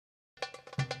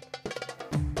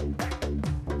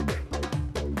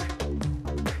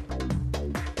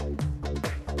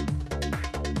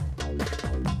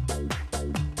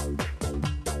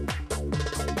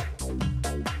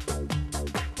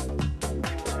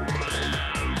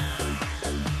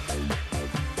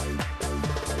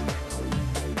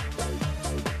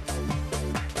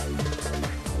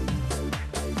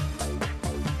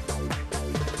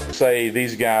say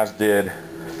these guys did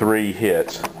 3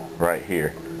 hits right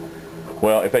here.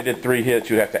 Well, if they did 3 hits,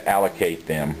 you'd have to allocate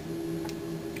them.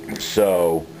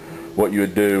 So what you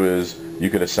would do is you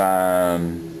could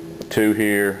assign 2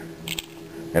 here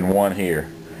and 1 here.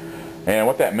 And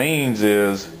what that means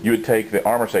is you would take the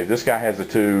armor save. This guy has the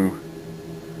 2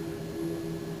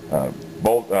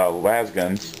 las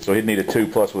guns, so he'd need a 2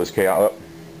 plus with his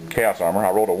chaos armor.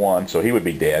 I rolled a 1, so he would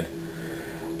be dead.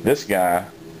 This guy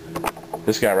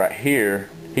right here,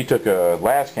 he took a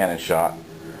las cannon shot.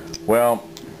 Well,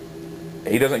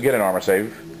 he doesn't get an armor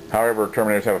save. However,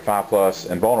 Terminators have a 5 plus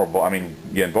and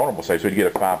invulnerable save, so he'd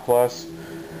get a 5 plus.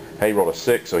 Hey, he rolled a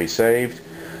 6, so he saved.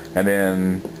 And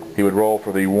then he would roll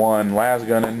for the 1 las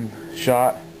gunning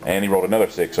shot, and he rolled another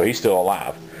 6, so he's still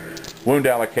alive. Wound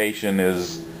allocation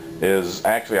is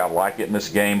actually, I like it in this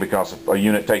game because if a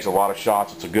unit takes a lot of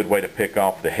shots, it's a good way to pick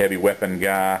off the heavy weapon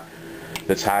guy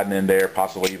that's hiding in there,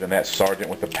 possibly even that sergeant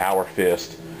with the power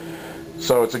fist.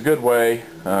 So it's a good way.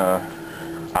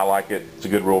 I like it. It's a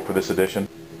good rule for this edition.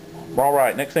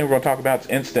 Alright, next thing we're going to talk about is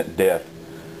instant death.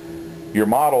 Your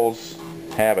models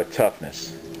have a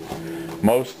toughness.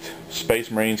 Most Space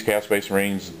Marines, Chaos Space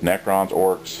Marines, Necrons,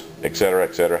 Orcs,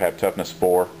 etc., have toughness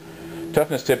 4.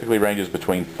 Toughness typically ranges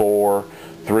between 4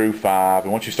 through 5,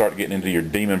 and once you start getting into your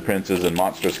demon princes and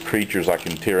monstrous creatures like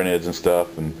in Tyranids and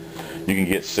stuff, and you can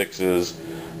get 6s.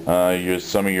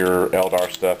 Some of your Eldar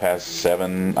stuff has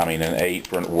 7, an 8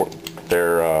 for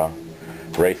their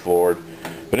Wraith Lord.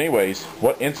 But anyways,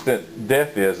 what instant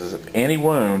death is if any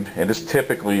wound, and this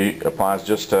typically applies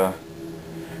just to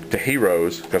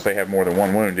heroes because they have more than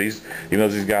 1 wound. Even though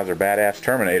these guys are badass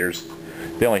Terminators,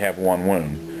 they only have 1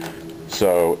 wound.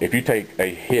 So if you take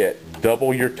a hit,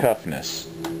 double your toughness.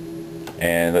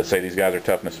 And let's say these guys are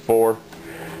toughness 4.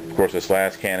 Of course, this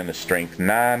las cannon is strength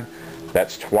 9.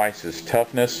 That's twice his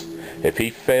toughness. If he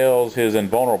fails his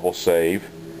invulnerable save,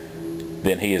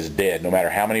 then he is dead, no matter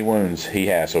how many wounds he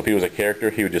has. So if he was a character,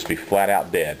 he would just be flat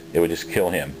out dead. It would just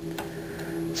kill him.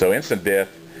 So instant death,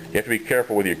 you have to be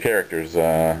careful with your characters.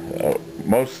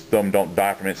 Most of them don't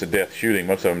die from instant death shooting.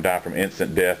 Most of them die from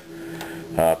instant death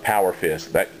power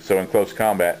fist. So in close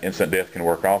combat, instant death can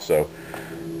work also.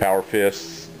 Power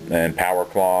fists and power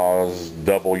claws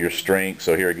double your strength.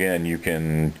 So here again, you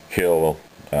can kill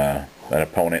an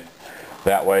opponent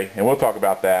that way. And we'll talk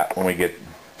about that when we get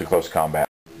to close combat.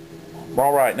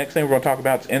 Alright, next thing we're going to talk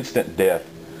about is instant death.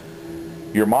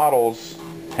 Your models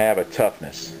have a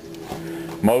toughness.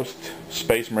 Most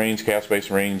Space Marines, Chaos Space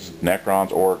Marines, Necrons,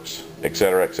 Orcs,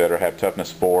 etc., have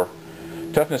toughness 4.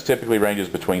 Toughness typically ranges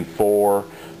between 4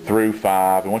 through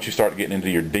 5, and once you start getting into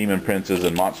your demon princes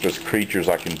and monstrous creatures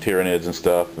like in Tyranids and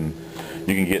stuff, and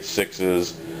you can get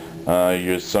 6s.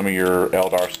 Some of your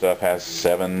Eldar stuff has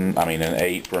 7, an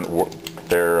 8 for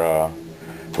their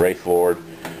Wraith Lord.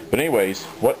 But anyways,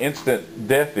 what instant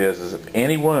death is if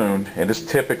any wound, and this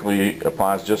typically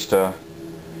applies just to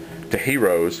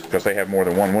heroes because they have more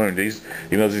than 1 wound. Even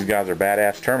though these guys are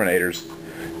badass Terminators,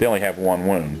 they only have 1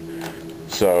 wound.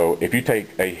 So if you take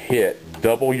a hit,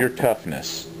 double your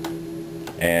toughness.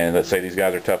 And let's say these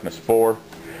guys are toughness 4.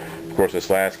 Of course, this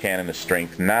las cannon is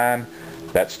strength 9.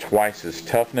 That's twice his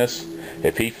toughness.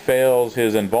 If he fails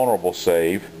his invulnerable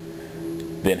save,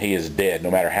 then he is dead, no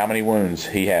matter how many wounds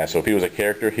he has. So if he was a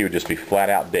character, he would just be flat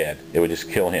out dead. It would just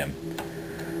kill him.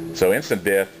 So instant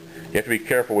death, you have to be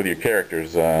careful with your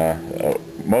characters.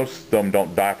 Most of them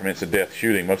don't die from instant death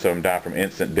shooting. Most of them die from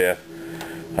instant death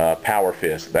power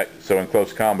fist. So in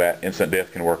close combat, instant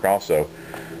death can work also.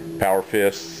 Power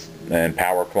fists and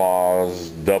power claws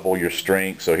double your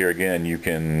strength. So here again, you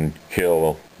can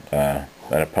kill an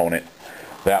opponent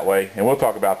that way. And we'll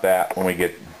talk about that when we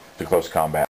get to close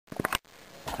combat.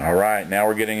 Alright, now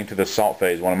we're getting into the assault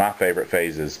phase, one of my favorite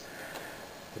phases.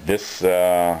 This,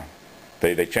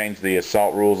 they changed the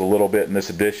assault rules a little bit in this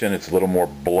edition. It's a little more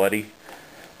bloody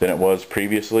than it was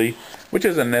previously, which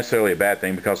isn't necessarily a bad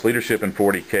thing because leadership in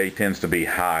 40K tends to be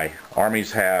high.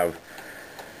 Armies have,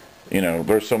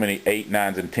 there's so many 8,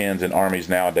 9s, and 10s in armies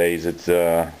nowadays,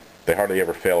 they hardly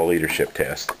ever fail a leadership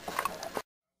test.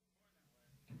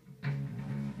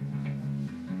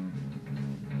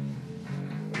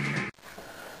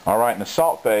 Alright, an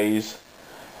assault phase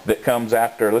that comes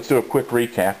after, let's do a quick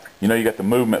recap. You got the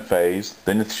movement phase,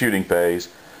 then the shooting phase,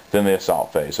 then the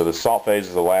assault phase. So the assault phase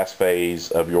is the last phase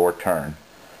of your turn.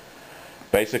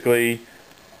 Basically,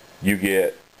 you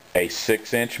get a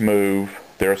 6-inch move.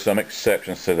 There are some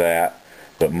exceptions to that,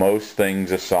 but most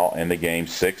things assault in the game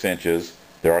 6 inches.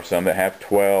 There are some that have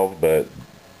 12, but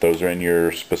those are in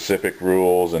your specific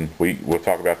rules, and we'll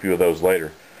talk about a few of those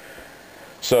later.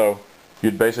 So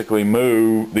you'd basically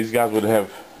move. These guys would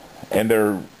have, and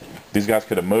These guys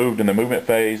could have moved in the movement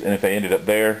phase, and if they ended up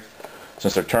there,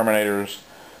 since they're Terminators,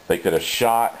 they could have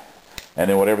shot, and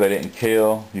then whatever they didn't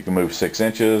kill, you can move 6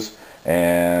 inches,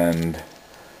 and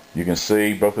you can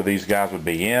see both of these guys would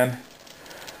be in.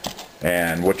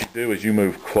 And what you do is you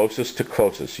move closest to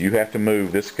closest. You have to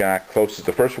move this guy closest.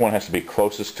 The first one has to be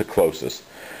closest to closest.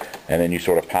 And then you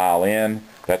sort of pile in.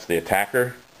 That's the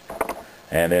attacker.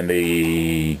 And then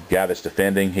the guy that's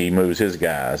defending, he moves his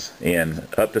guys in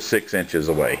up to 6 inches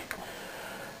away.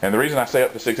 And the reason I say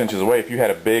up to 6 inches away, if you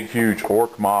had a big, huge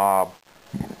orc mob,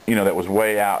 you know, that was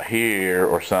way out here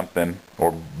or something,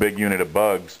 or big unit of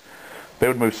bugs, they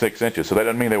would move 6 inches. So that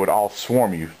doesn't mean they would all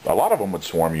swarm you. A lot of them would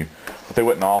swarm you, but they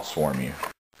wouldn't all swarm you.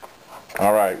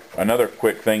 Alright, another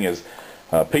quick thing is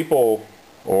people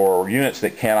or units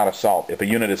that cannot assault, if a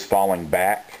unit is falling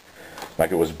back,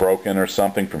 like it was broken or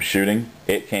something from shooting,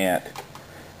 it can't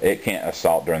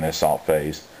assault during the assault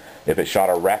phase. If it shot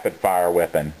a rapid fire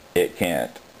weapon, it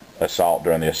can't assault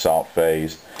during the assault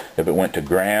phase. If it went to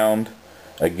ground,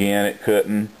 again, it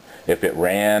couldn't. If it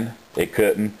ran, it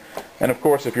couldn't. And of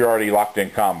course, if you're already locked in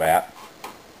combat,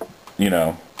 you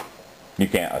know, you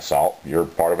can't assault. You're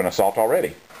part of an assault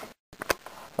already.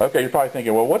 Okay, you're probably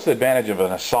thinking, well, what's the advantage of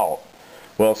an assault?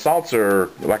 Well, assaults are,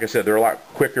 like I said, they're a lot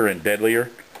quicker and deadlier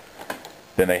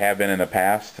than they have been in the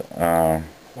past. An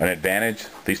advantage,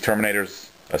 these Terminators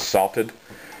assaulted.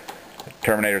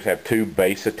 Terminators have 2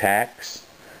 base attacks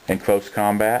in close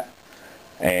combat.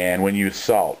 And when you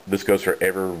assault, this goes for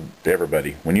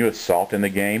everybody. When you assault in the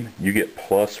game, you get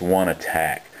 +1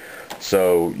 attack.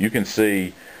 So you can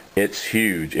see it's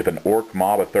huge. If an orc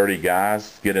mob of 30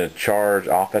 guys get a charge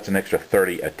off, that's an extra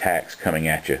 30 attacks coming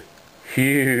at you.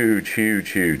 Huge,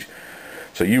 huge, huge.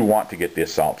 So you want to get the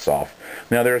assaults off.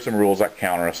 Now there are some rules like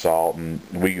counter assault, and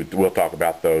we'll talk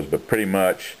about those, but pretty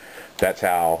much that's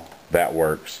how that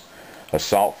works.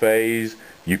 Assault phase,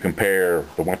 you compare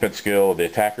the weapon skill of the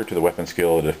attacker to the weapon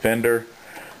skill of the defender.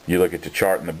 You look at the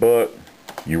chart in the book,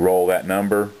 you roll that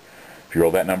number. If you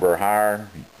roll that number or higher,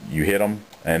 you hit them.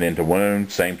 And then to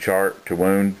wound, same chart. To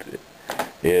wound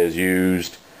is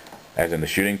used as in the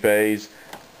shooting phase.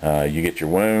 You get your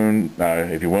wound.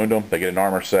 If you wound them, they get an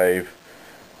armor save.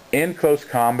 In close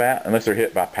combat, unless they're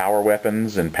hit by power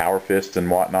weapons and power fists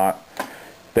and whatnot,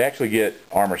 they actually get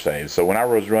armor saves. So when I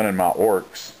was running my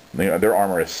orcs, you know, their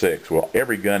armor is 6. Well,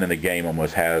 every gun in the game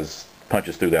almost has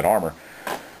punches through that armor.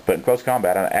 But in close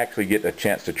combat, I actually get a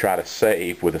chance to try to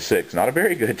save with a 6. Not a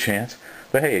very good chance,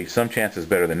 but hey, some chance is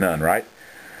better than none, right?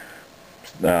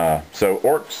 So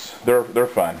orcs, they're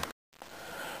fun.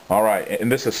 Alright, in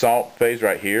this assault phase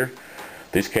right here,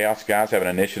 these Chaos guys have an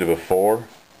initiative of 4.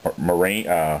 Not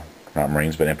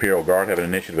Marines, but Imperial Guard have an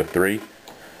initiative of 3.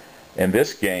 In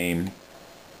this game,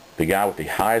 the guy with the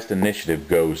highest initiative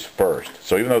goes first.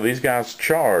 So even though these guys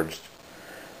charged,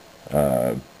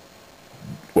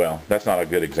 well, that's not a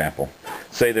good example.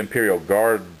 Say the Imperial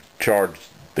Guard charged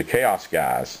the Chaos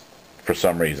guys for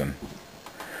some reason.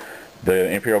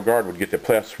 The Imperial Guard would get the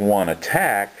 +1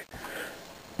 attack,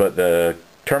 but the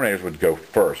Terminators would go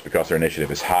first because their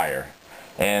initiative is higher.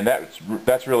 And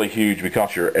that's really huge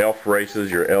because your elf races,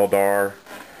 your Eldar,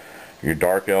 your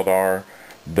Dark Eldar,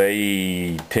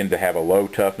 they tend to have a low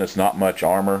toughness, not much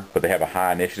armor, but they have a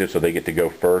high initiative, so they get to go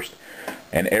first.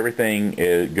 And everything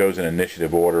goes in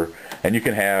initiative order. And you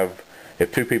can have,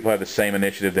 if 2 people have the same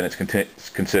initiative, then it's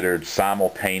considered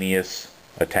simultaneous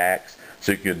attacks.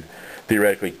 So you could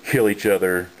theoretically kill each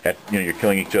other you're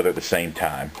killing each other at the same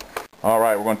time.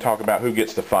 Alright, we're going to talk about who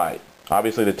gets to fight.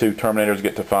 Obviously the 2 Terminators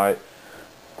get to fight.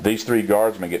 These 3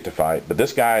 Guardsmen get to fight. But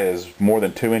this guy is more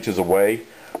than 2 inches away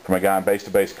from a guy in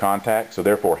base-to-base contact, so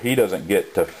therefore he doesn't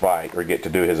get to fight or get to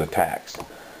do his attacks.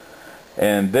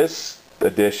 In this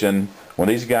edition, when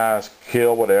these guys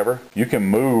kill whatever, you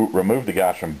can remove the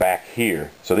guys from back here,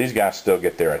 so these guys still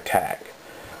get their attack.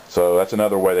 So that's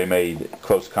another way they made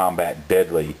close combat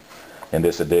deadly in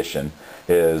this edition,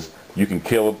 is you can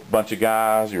kill a bunch of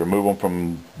guys, you remove them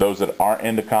from those that aren't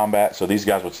into combat, so these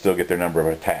guys would still get their number of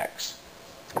attacks.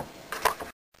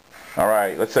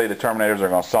 Alright, let's say the Terminators are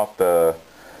going to assault the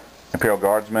Imperial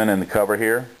Guardsmen in the cover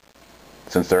here,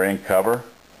 since they're in cover.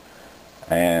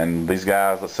 And these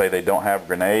guys, let's say they don't have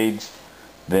grenades,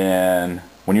 then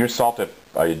when you assault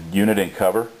a unit in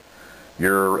cover,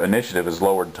 your initiative is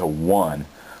lowered to 1.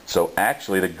 So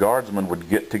actually the Guardsmen would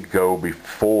get to go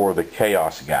before the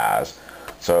Chaos guys.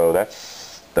 So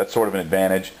that's sort of an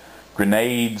advantage.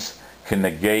 Grenades can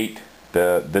negate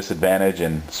the disadvantage,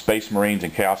 and Space Marines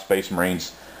and Chaos Space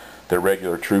Marines, their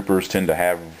regular troopers tend to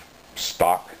have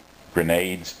stock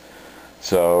grenades,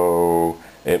 so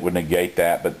it would negate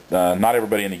that. But not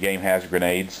everybody in the game has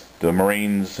grenades. The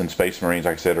Marines and Space Marines,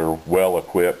 like I said, are well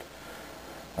equipped,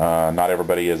 Not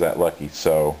everybody is that lucky.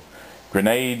 So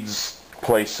grenades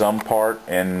play some part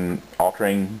in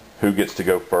altering who gets to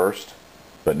go first,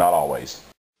 but not always.